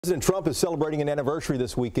President Trump is celebrating an anniversary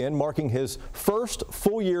this weekend, marking his first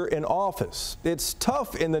full year in office. It's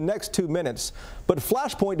tough in the next 2 minutes, but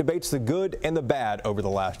Flashpoint debates the good and the bad over the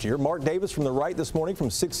last year. Mark Davis from the right this morning from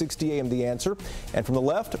 660 AM The Answer, and from the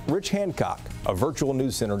left, Rich Hancock of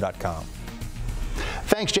VirtualNewsCen.com.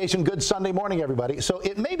 Thanks, Jason. Good Sunday morning, everybody. So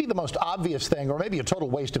it may be the most obvious thing, or maybe a total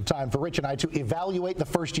waste of time for Rich and I to evaluate the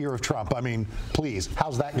first year of Trump. I mean, please,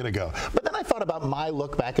 how's that going to go? But then I thought about my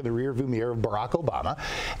look back in the rearview mirror of Barack Obama,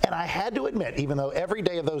 and I had to admit, even though every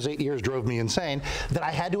day of those 8 years drove me insane, that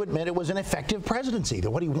I had to admit it was an effective presidency,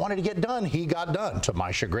 that what he wanted to get done, he got done, to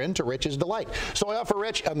my chagrin, to Rich's delight. So I offer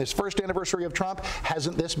Rich, on this first anniversary of Trump,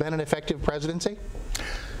 hasn't this been an effective presidency?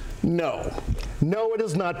 No. No, it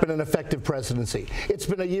has not been an effective presidency. It's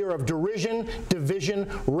been a year of derision, division,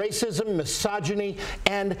 racism, misogyny,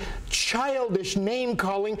 and childish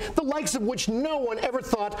name-calling, the likes of which no one ever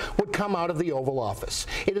thought would come out of the Oval Office.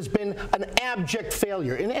 It has been an abject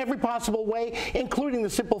failure in every possible way, including the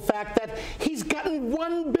simple fact that he's gotten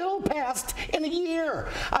one bill passed in a year.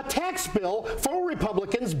 A tax bill for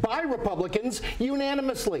Republicans by Republicans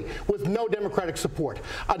unanimously with no Democratic support.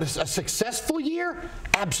 A successful year?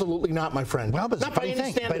 Absolutely not, my friend. Well, but it's not a funny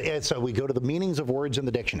thing. But so we go to the meanings of words in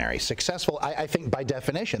the dictionary. Successful, I think by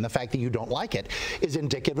definition, the fact that you don't like it is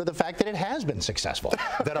indicative of the fact that it has been successful.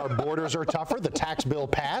 That our borders are tougher, the tax bill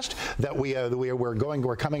passed, that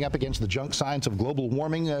we're coming up against the junk science of global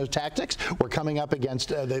warming tactics. We're coming up against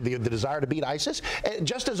the desire to beat ISIS.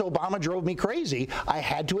 Just as Obama drove me crazy, I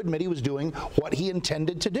had to admit he was doing what he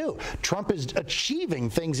intended to do. Trump is achieving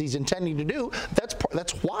things he's intending to do.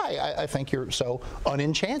 That's why I think you're so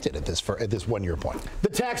unenchanted at this 1 year point. The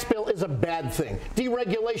tax bill is a bad thing.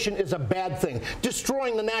 Deregulation is a bad thing.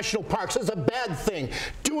 Destroying the national parks is a bad thing.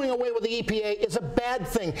 Doing away with the EPA is a bad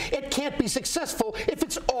thing. It can't be successful if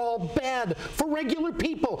it's all bad for regular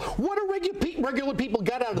people. What do regular people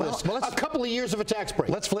get out of this? A couple of years of a tax break.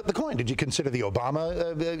 Let's flip the coin. Did you consider the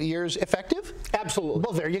Obama years effective? Absolutely.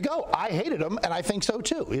 Well, there you go. I hated them, and I think so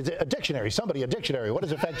too. A dictionary. Somebody, a dictionary. What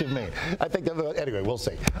does effective mean? I think anyway, we'll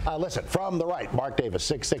see. Listen, from the right, Mark Davis,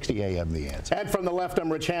 660 AM The Answer. And from the left,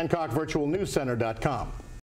 I'm Rich Hancock, VirtualNewsCen.com.